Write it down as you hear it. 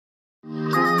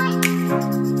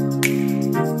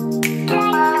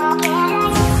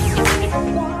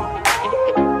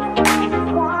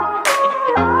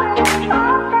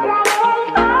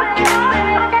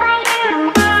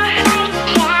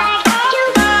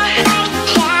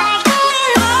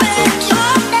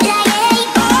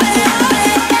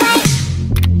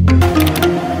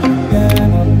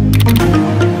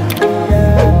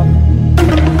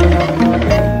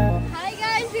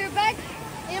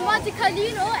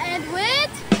and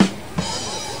with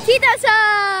Tita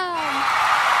Sam.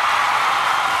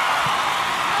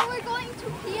 Now we're going to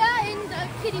Pia in the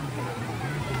kiddie pool.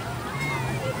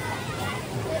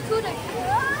 To the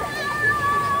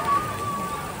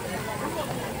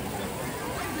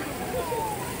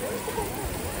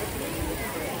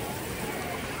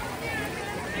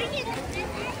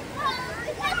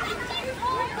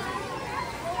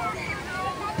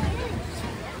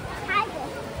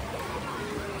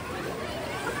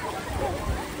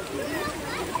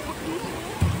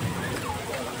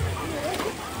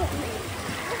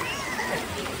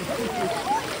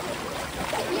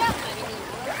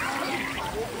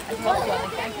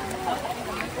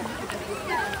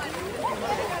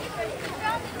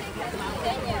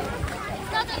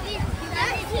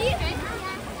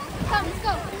Come, let's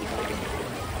go.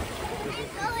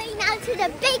 We're going now to the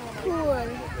big pool.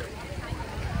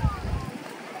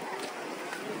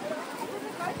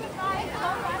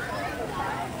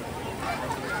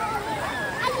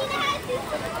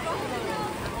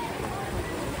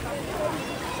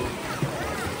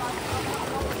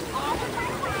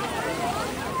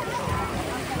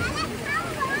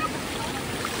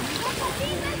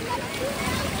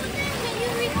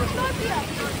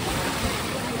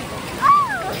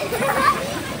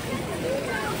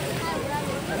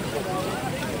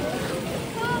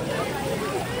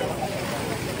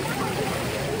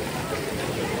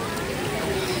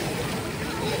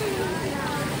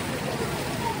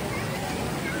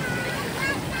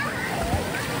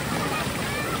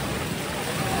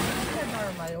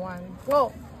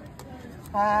 Go.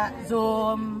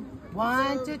 Zoom.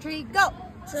 1, 2, 3, go.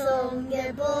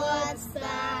 Okay.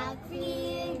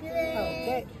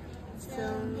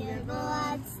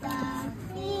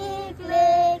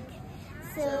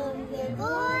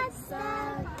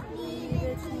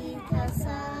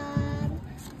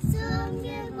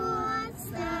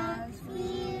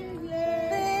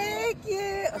 Thank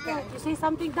you. Okay, you say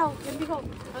something now. Can we go?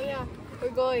 Oh yeah, we're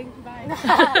going. Bye.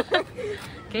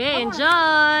 Okay,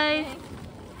 enjoy.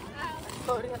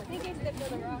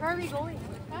 Where are we going?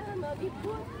 I don't know. Deep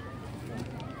pool.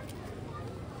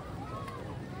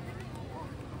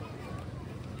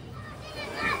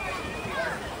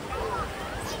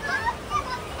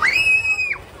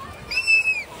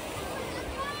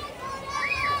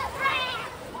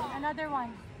 Another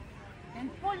one. And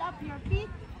pull up your feet.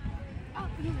 Up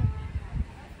here.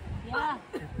 Yeah.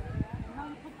 Now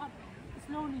you put up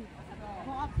slowly.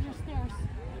 Go up your stairs.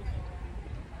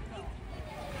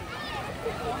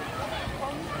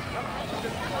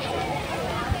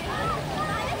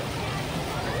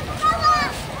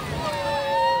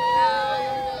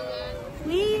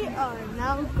 We are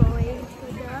now going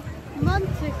to the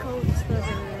Monte Coaster.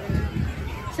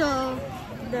 So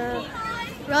the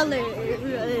roller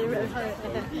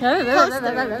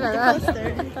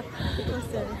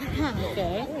coaster.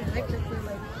 Okay.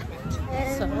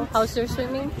 And So, how's your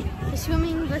swimming? the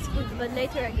swimming was good, but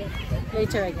later again.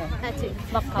 Later again. I think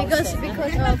Backhouse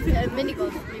because then. of mini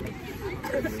golf.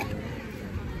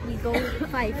 We go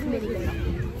 5 mini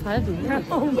golf.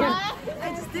 Yeah. I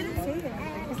just didn't say that.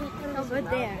 No, but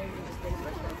there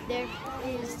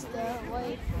is the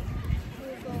white.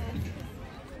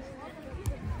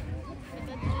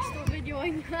 I'm still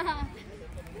videoing.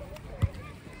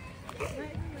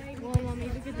 Wow, mommy,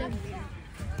 look at them.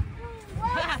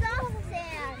 Soft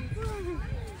sand.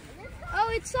 Oh,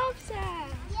 it's soft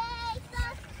sand. Yay, soft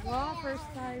sand. Wow, first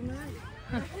timer.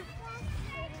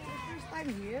 First time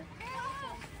here.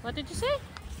 What did you say?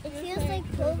 It feels like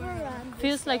pulver run.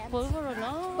 Feels like pulveron.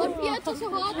 But No. Pietro so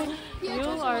hot.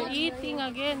 You are eating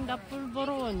again the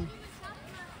pulveron.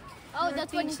 Oh,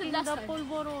 that's what you said last The time.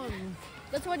 pulveron.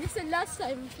 That's what you said last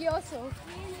time. Pioso.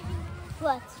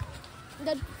 What?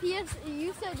 That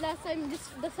you said last time the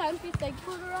sand feels like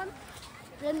pulveron.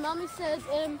 Then mommy said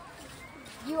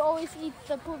you always eat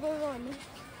the pulveron.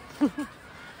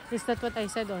 Is that what I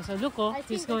said also? Look, oh, I think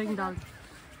he's I going said down.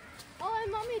 Oh,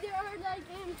 and mommy, there are like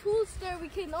tools there we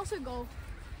can also go.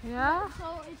 Yeah?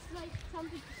 So it's like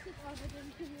something to sit on, but then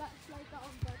you can slide down.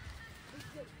 But it's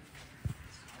good.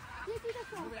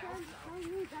 That's all. Turn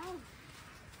me down.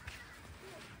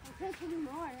 I can't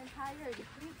anymore. I'm tired.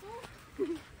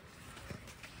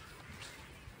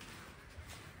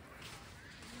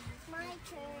 My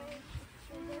turn.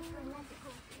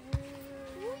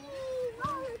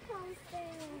 Roller coaster.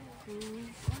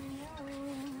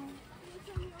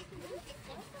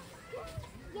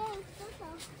 Yes,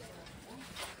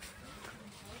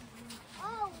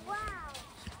 oh wow!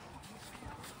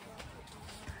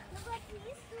 Look what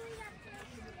he's doing up there.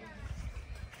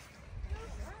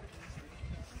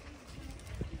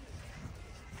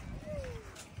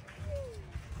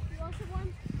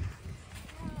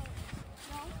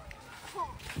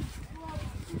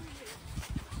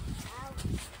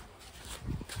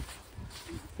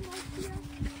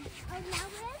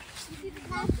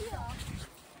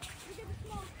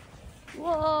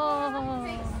 Oh.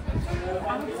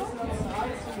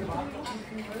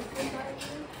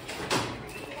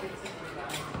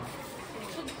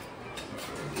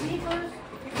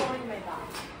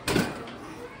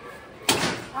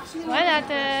 Well,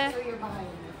 ate.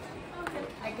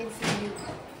 I can see you.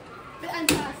 I'm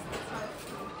fast.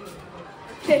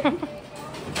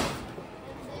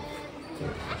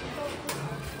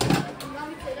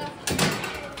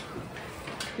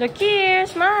 Look here,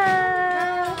 smile.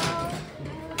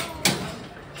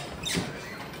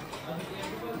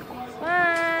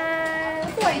 Smile.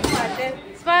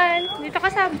 Smile. Dito ka,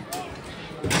 Sam.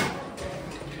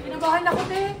 Pinabahan ako,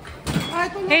 te.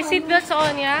 Hey, seatbelts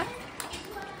on, yeah?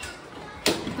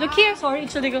 Look here. Sorry,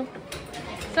 it's illegal.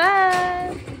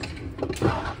 Smile.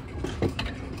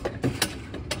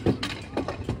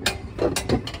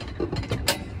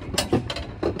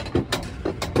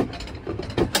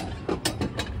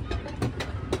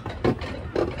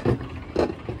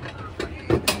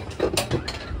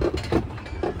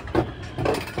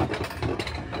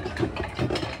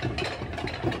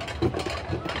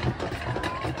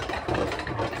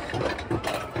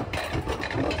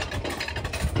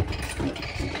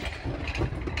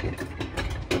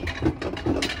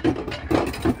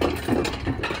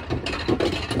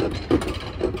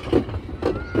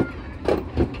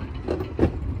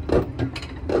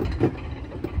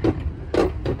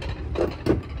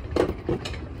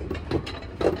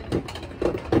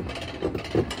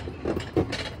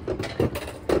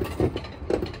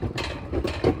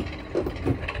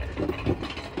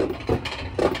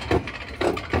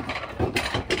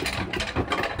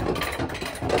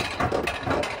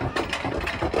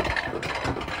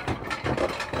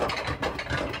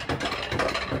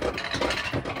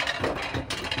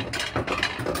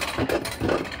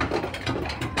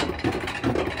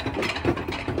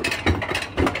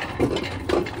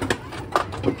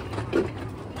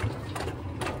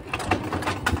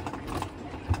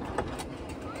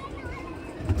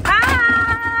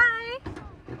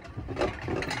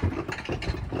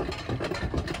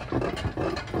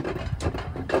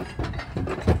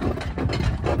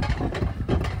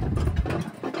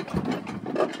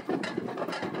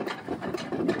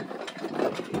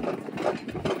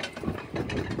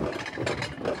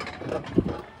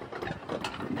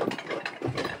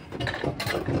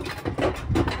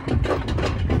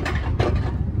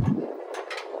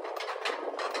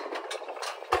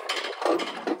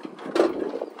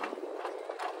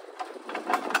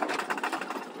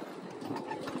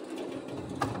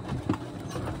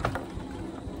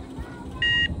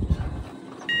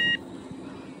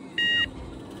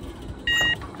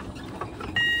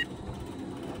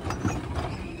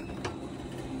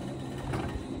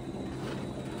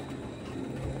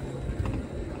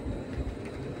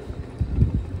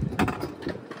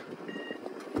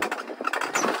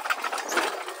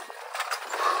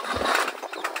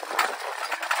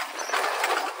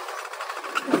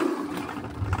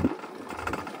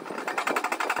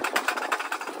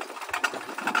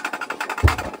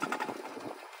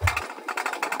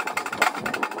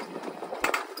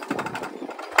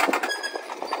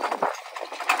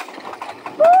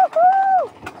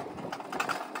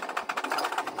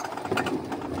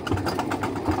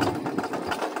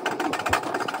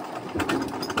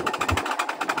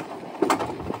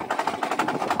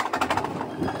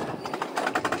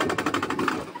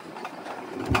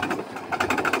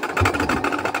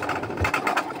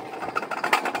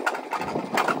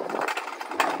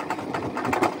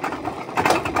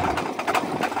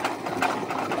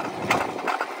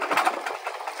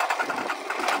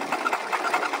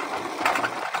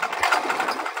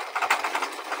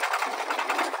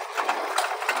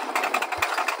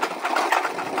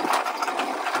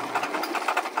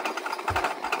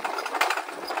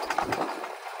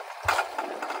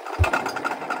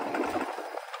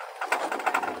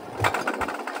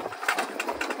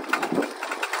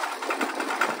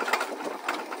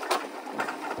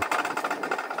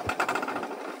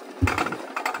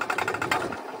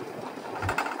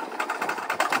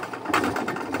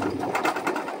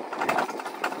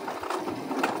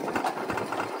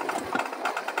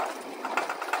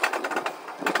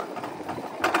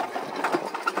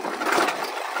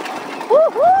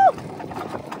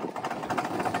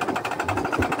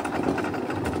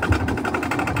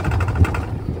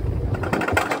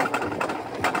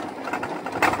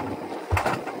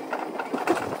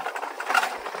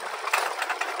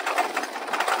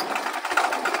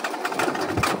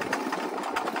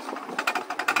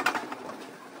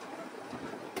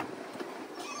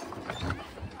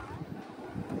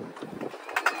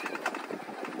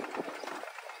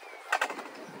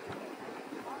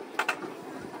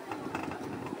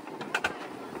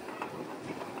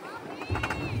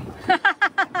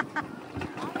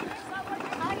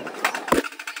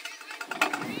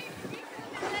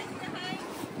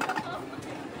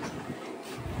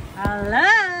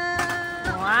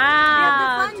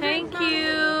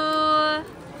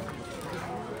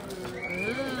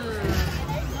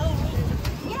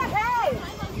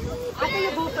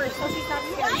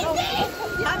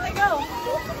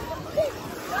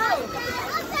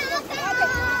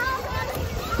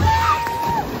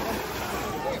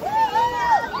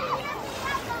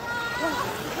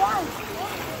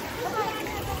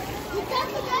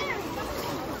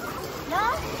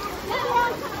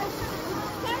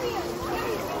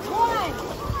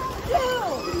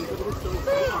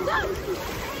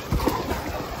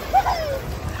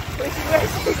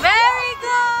 Very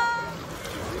good!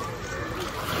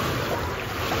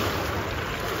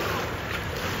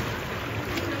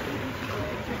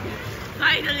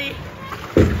 Finally!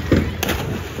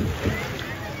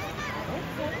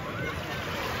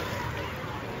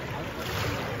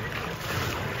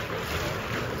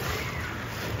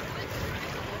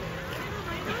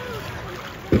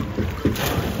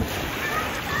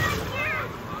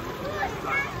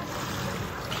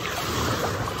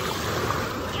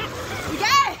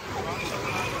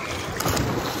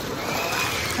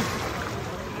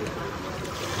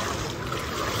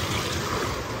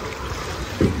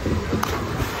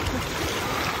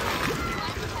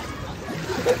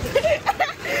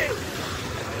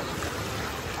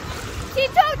 She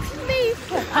touched me!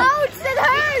 Ouch, that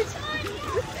hurts!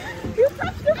 You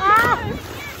touched the floor!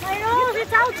 My nose,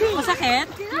 it's ouching. Masakit?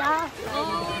 Yeah.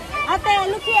 Ate,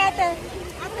 look here, ate.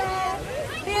 Ate,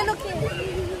 here, look here.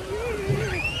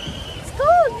 It's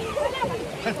cold.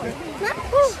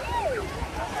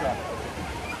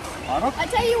 I'll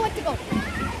tell you what to go.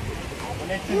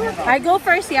 I go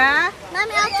first, yeah?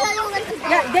 Mommy, I'll tell you when to go.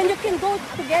 Yeah, then you can go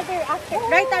together after,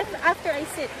 right after I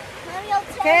sit. Mommy, I'll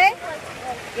tell Okay? you when to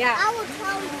go. Yeah. I will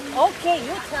tell you. Okay,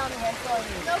 you tell me when to go.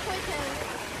 Go quick,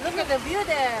 Look at the view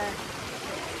there.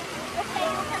 okay,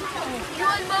 you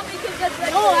and Mommy can get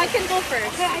ready. Oh, I can go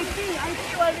first. Okay, I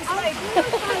see what it's like.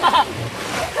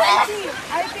 I see.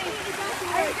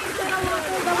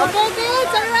 Okay,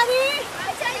 kids, are you ready?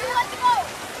 I tell you what to go.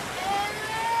 And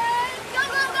go,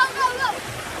 go, go, go, go.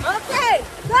 Okay.